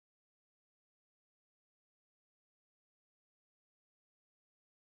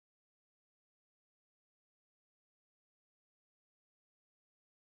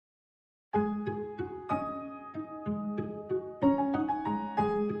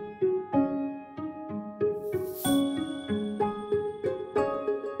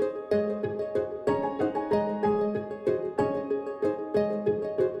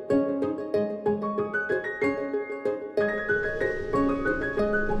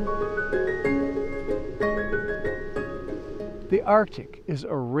The Arctic is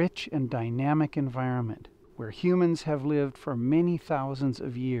a rich and dynamic environment where humans have lived for many thousands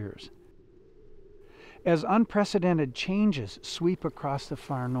of years. As unprecedented changes sweep across the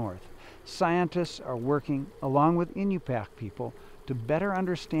far north, scientists are working, along with Inupiaq people, to better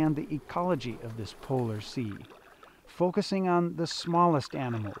understand the ecology of this polar sea, focusing on the smallest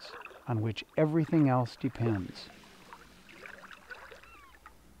animals on which everything else depends.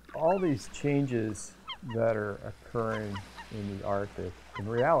 All these changes that are occurring in the Arctic, in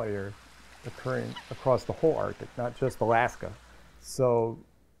reality, are occurring across the whole Arctic, not just Alaska. So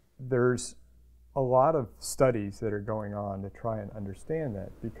there's a lot of studies that are going on to try and understand that,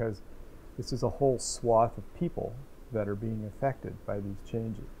 because this is a whole swath of people that are being affected by these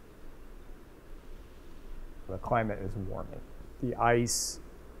changes. The climate is warming. The ice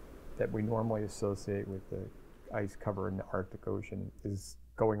that we normally associate with the ice cover in the Arctic Ocean is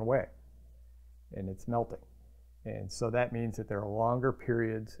going away, and it's melting. And so that means that there are longer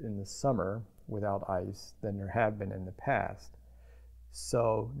periods in the summer without ice than there have been in the past.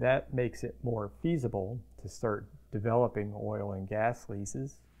 So that makes it more feasible to start developing oil and gas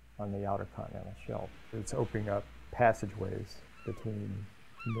leases on the outer continental shelf. It's opening up passageways between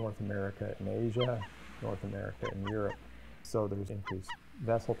North America and Asia, North America and Europe. So there's increased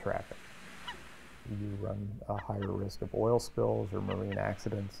vessel traffic. You run a higher risk of oil spills or marine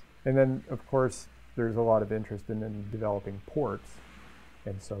accidents. And then, of course, there's a lot of interest in developing ports.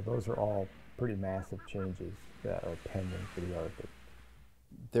 And so those are all pretty massive changes that are pending for the Arctic.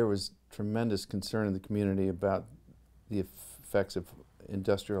 There was tremendous concern in the community about the effects of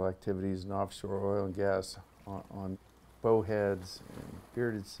industrial activities and offshore oil and gas on bowheads and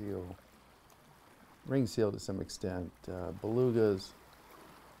bearded seal, ring seal to some extent, belugas,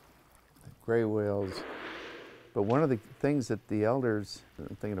 gray whales. But one of the things that the elders,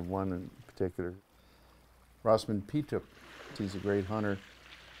 I'm thinking of one in particular, Rossman Petuk, he's a great hunter,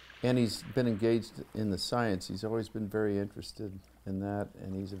 and he's been engaged in the science. He's always been very interested in that,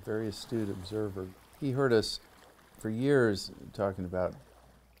 and he's a very astute observer. He heard us for years talking about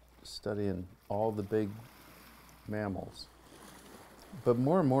studying all the big mammals. But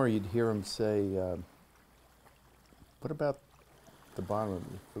more and more you'd hear him say, what about the bottom of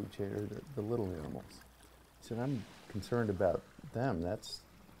the food chain, or the little animals? He said, I'm concerned about them. That's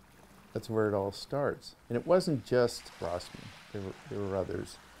where it all starts. And it wasn't just Rossman, there were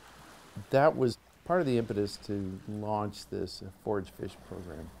others. That was part of the impetus to launch this forage fish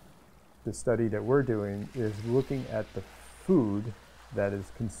program. The study that we're doing is looking at the food that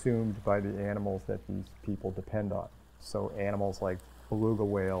is consumed by the animals that these people depend on. So animals like beluga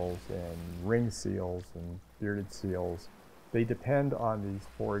whales and ring seals and bearded seals, they depend on these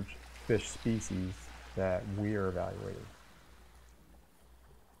forage fish species that we are evaluating.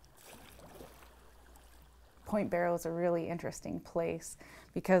 Point Barrow is a really interesting place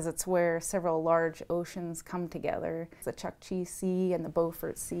because it's where several large oceans come together. The Chukchi Sea and the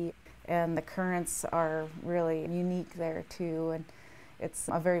Beaufort Sea, and the currents are really unique there too, and it's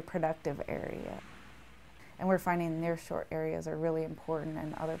a very productive area. And we're finding nearshore areas are really important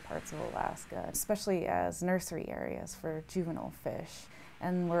in other parts of Alaska, especially as nursery areas for juvenile fish.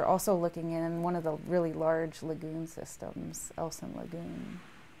 And we're also looking in one of the really large lagoon systems, Elson Lagoon.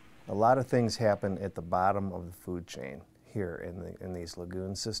 A lot of things happen at the bottom of the food chain here in these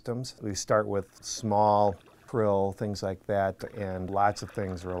lagoon systems. We start with small krill, things like that, and lots of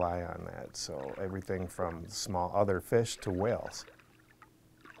things rely on that. So everything from small other fish to whales.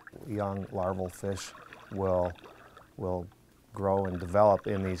 Young larval fish will grow and develop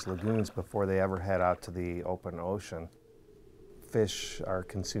in these lagoons before they ever head out to the open ocean. Fish are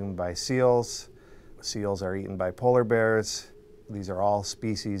consumed by seals. Seals are eaten by polar bears. These are all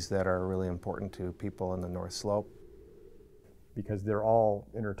species that are really important to people in the North Slope. Because they're all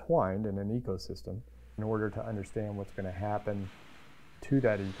intertwined in an ecosystem. In order to understand what's going to happen to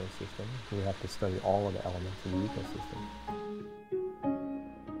that ecosystem, we have to study all of the elements of the ecosystem.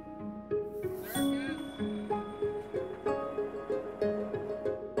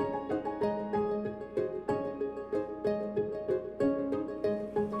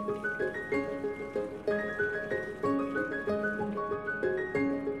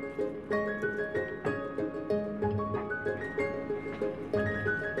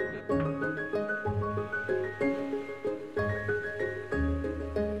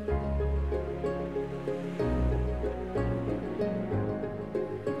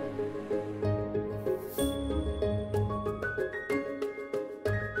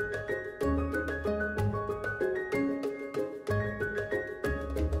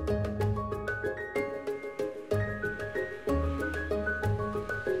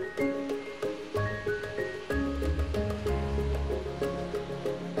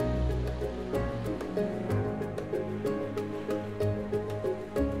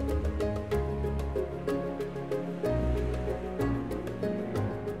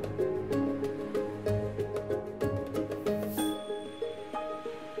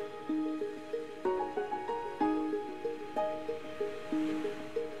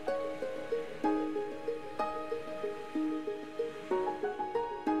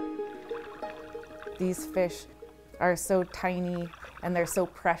 These fish are so tiny and they're so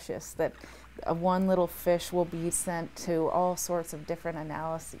precious that one little fish will be sent to all sorts of different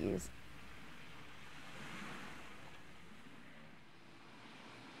analyses.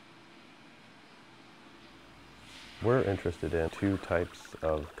 We're interested in two types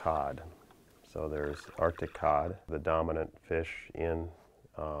of cod. So there's Arctic cod, the dominant fish in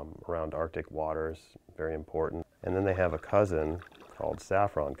around Arctic waters, very important. And then they have a cousin called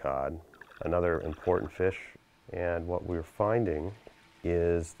saffron cod, another important fish. And what we're finding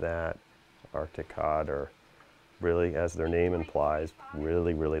is that Arctic cod are really, as their name implies,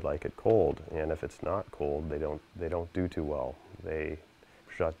 really like it cold. And if it's not cold, they don't do too well. They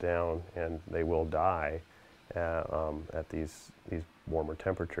shut down and they will die at these warmer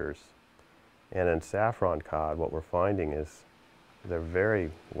temperatures. And in saffron cod, what we're finding is they're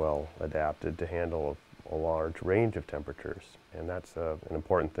very well adapted to handle a large range of temperatures. And that's an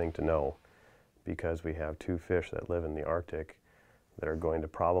important thing to know, because we have two fish that live in the Arctic that are going to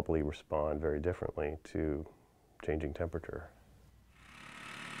probably respond very differently to changing temperature.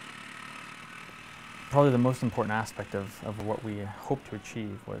 Probably the most important aspect of what we hoped to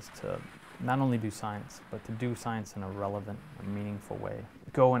achieve was to not only do science, but to do science in a relevant and meaningful way.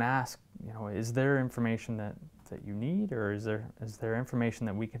 Go and ask, is there information that you need, or is there information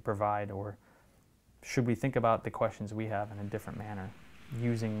that we can provide, or should we think about the questions we have in a different manner,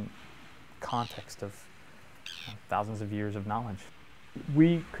 using context of thousands of years of knowledge?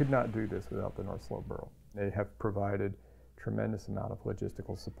 We could not do this without the North Slope Borough. They have provided a tremendous amount of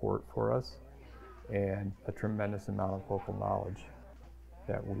logistical support for us and a tremendous amount of local knowledge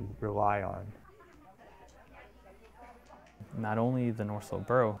that we rely on. Not only the North Slope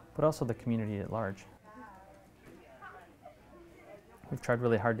Borough, but also the community at large. We've tried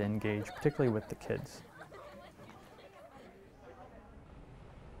really hard to engage, particularly with the kids.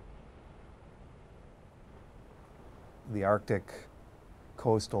 The Arctic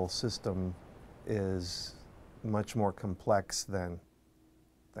coastal system is much more complex than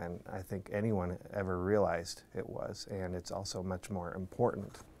I think anyone ever realized it was, and it's also much more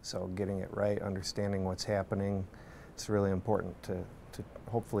important. So getting it right, understanding what's happening, it's really important to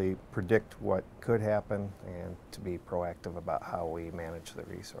hopefully predict what could happen and to be proactive about how we manage the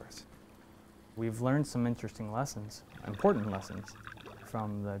resource. We've learned some interesting lessons, important lessons,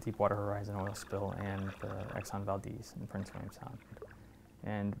 from the Deepwater Horizon oil spill and the Exxon Valdez in Prince William Sound.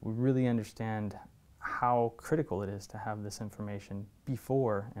 And we really understand how critical it is to have this information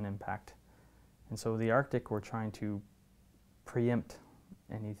before an impact. And so the Arctic, we're trying to preempt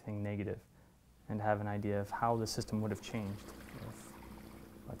anything negative and have an idea of how the system would have changed.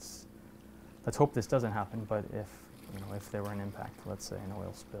 Let's hope this doesn't happen, but if there were an impact, let's say an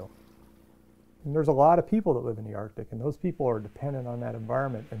oil spill. And there's a lot of people that live in the Arctic, and those people are dependent on that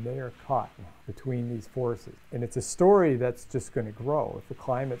environment, and they are caught between these forces. And it's a story that's just going to grow. If the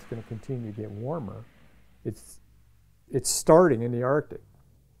climate's going to continue to get warmer, it's starting in the Arctic.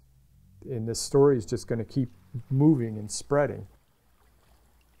 And this story is just going to keep moving and spreading.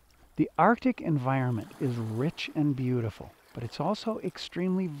 The Arctic environment is rich and beautiful, but it's also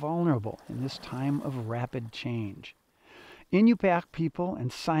extremely vulnerable in this time of rapid change. Inupiaq people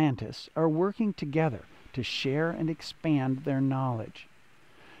and scientists are working together to share and expand their knowledge.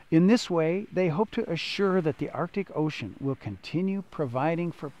 In this way, they hope to assure that the Arctic Ocean will continue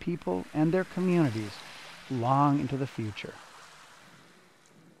providing for people and their communities long into the future.